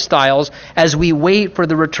and lifestyles as we wait for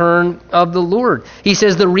the return of the Lord. He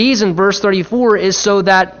says the reason, verse 34, is so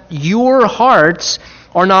that your hearts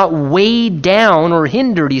are not weighed down or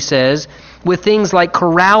hindered, he says, with things like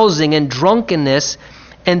carousing and drunkenness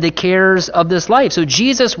and the cares of this life. So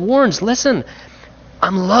Jesus warns, listen,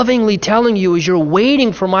 I'm lovingly telling you as you're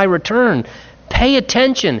waiting for my return, pay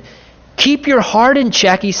attention. Keep your heart in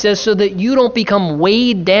check, he says, so that you don't become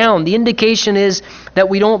weighed down. The indication is that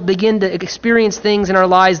we don't begin to experience things in our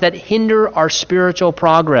lives that hinder our spiritual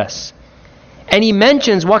progress. And he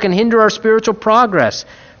mentions what can hinder our spiritual progress.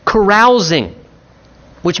 Carousing,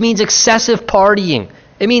 which means excessive partying.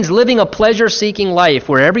 It means living a pleasure-seeking life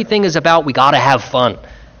where everything is about we got to have fun.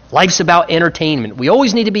 Life's about entertainment. We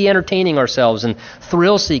always need to be entertaining ourselves and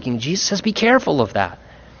thrill-seeking. Jesus says be careful of that.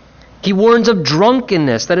 He warns of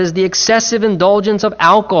drunkenness, that is the excessive indulgence of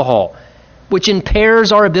alcohol, which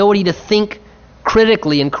impairs our ability to think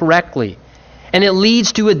critically and correctly. And it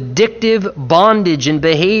leads to addictive bondage and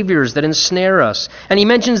behaviors that ensnare us. And he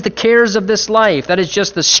mentions the cares of this life, that is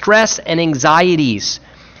just the stress and anxieties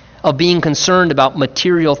of being concerned about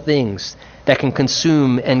material things that can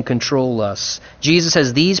consume and control us. Jesus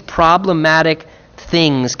says these problematic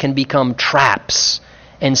things can become traps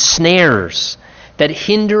and snares that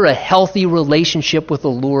hinder a healthy relationship with the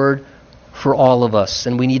Lord for all of us,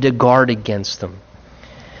 and we need to guard against them.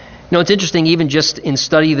 You know, it's interesting, even just in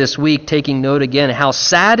study this week, taking note again, how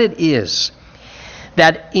sad it is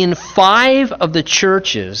that in 5 of the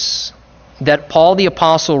churches that Paul the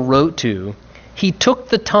Apostle wrote to, he took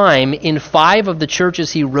the time in 5 of the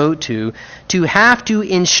churches he wrote to have to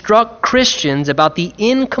instruct Christians about the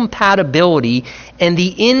incompatibility and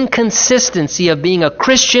the inconsistency of being a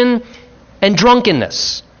Christian and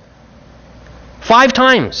drunkenness. 5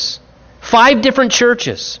 times. 5 different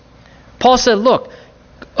churches. Paul said, look,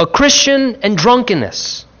 a Christian and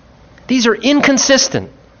drunkenness. These are inconsistent.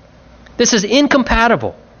 This is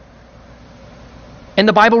incompatible. And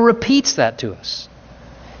the Bible repeats that to us.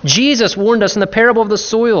 Jesus warned us in the parable of the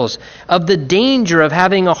soils of the danger of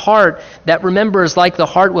having a heart that, remember, is like the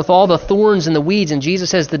heart with all the thorns and the weeds. And Jesus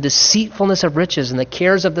says the deceitfulness of riches and the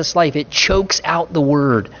cares of this life, it chokes out the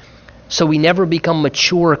word. So we never become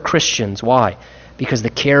mature Christians. Why? Because the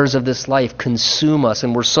cares of this life consume us,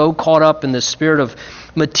 and we're so caught up in the spirit of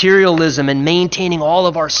materialism and maintaining all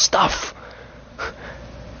of our stuff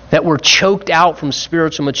that we're choked out from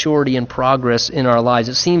spiritual maturity and progress in our lives.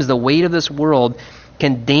 It seems the weight of this world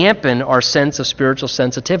can dampen our sense of spiritual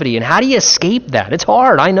sensitivity. And how do you escape that? It's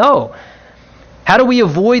hard, I know. How do we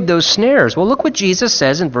avoid those snares? Well, look what Jesus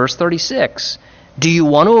says in verse 36. Do you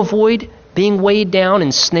want to avoid being weighed down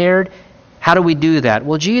and snared? How do we do that?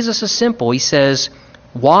 Well, Jesus is simple. He says,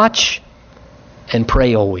 watch and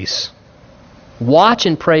pray always. Watch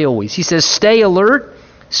and pray always. He says, stay alert,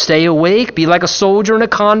 stay awake, be like a soldier in a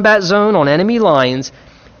combat zone on enemy lines,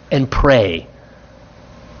 and pray.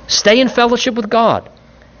 Stay in fellowship with God.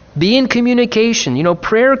 Be in communication. You know,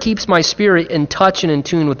 prayer keeps my spirit in touch and in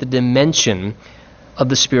tune with the dimension of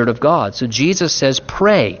the Spirit of God. So Jesus says,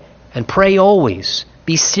 pray, and pray always.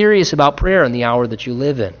 Be serious about prayer in the hour that you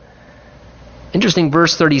live in. Interesting,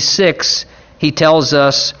 verse 36, he tells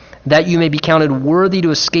us that you may be counted worthy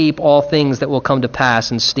to escape all things that will come to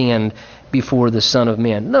pass and stand before the Son of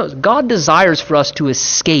Man. No, God desires for us to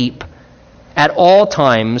escape at all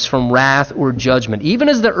times from wrath or judgment. Even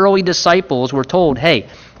as the early disciples were told, hey,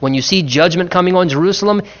 when you see judgment coming on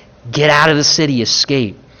Jerusalem, get out of the city,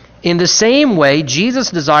 escape. In the same way,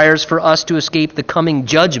 Jesus desires for us to escape the coming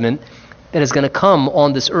judgment that is going to come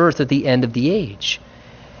on this earth at the end of the age.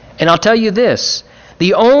 And I'll tell you this,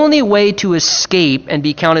 the only way to escape and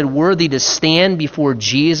be counted worthy to stand before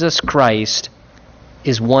Jesus Christ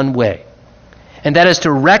is one way. And that is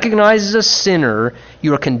to recognize as a sinner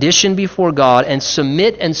your condition before God and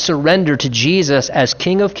submit and surrender to Jesus as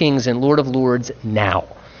King of Kings and Lord of Lords now.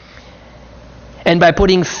 And by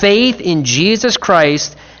putting faith in Jesus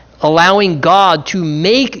Christ, allowing God to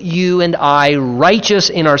make you and I righteous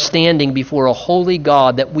in our standing before a holy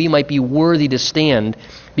God, that we might be worthy to stand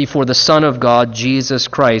before the Son of God, Jesus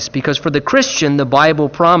Christ. Because for the Christian, the Bible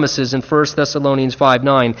promises in 1 Thessalonians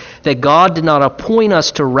 5:9 that God did not appoint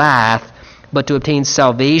us to wrath, but to obtain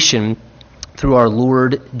salvation through our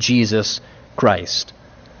Lord Jesus Christ.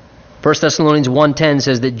 1 Thessalonians 1:10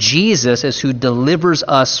 says that Jesus is who delivers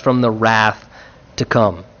us from the wrath to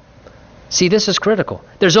come. See, this is critical.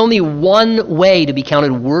 There's only one way to be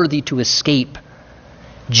counted worthy to escape.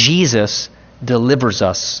 Jesus delivers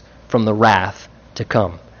us from the wrath to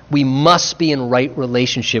come. We must be in right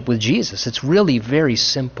relationship with Jesus. It's really very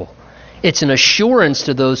simple. It's an assurance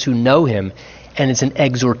to those who know him, and it's an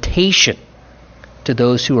exhortation to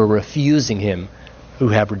those who are refusing him, who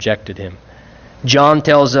have rejected him. John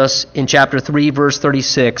tells us in chapter 3, verse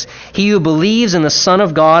 36, he who believes in the Son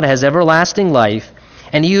of God has everlasting life,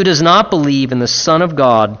 and he who does not believe in the Son of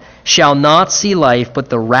God shall not see life, but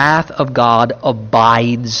the wrath of God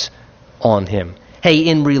abides on him. Hey,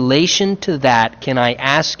 in relation to that, can I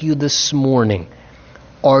ask you this morning,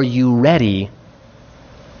 are you ready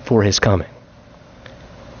for his coming?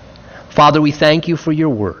 Father, we thank you for your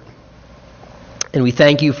word. And we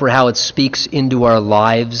thank you for how it speaks into our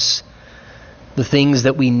lives, the things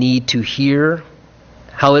that we need to hear,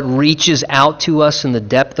 how it reaches out to us in the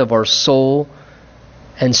depth of our soul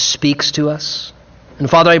and speaks to us. And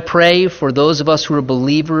Father, I pray for those of us who are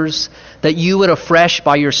believers that you would afresh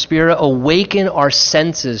by your Spirit awaken our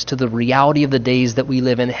senses to the reality of the days that we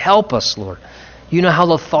live in. Help us, Lord. You know how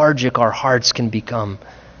lethargic our hearts can become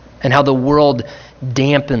and how the world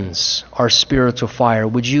dampens our spiritual fire.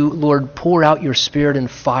 Would you, Lord, pour out your Spirit and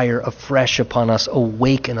fire afresh upon us.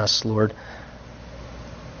 Awaken us, Lord.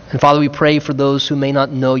 And Father, we pray for those who may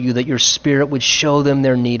not know you, that your Spirit would show them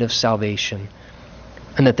their need of salvation,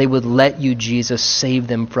 and that they would let you, Jesus, save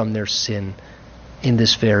them from their sin in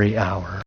this very hour.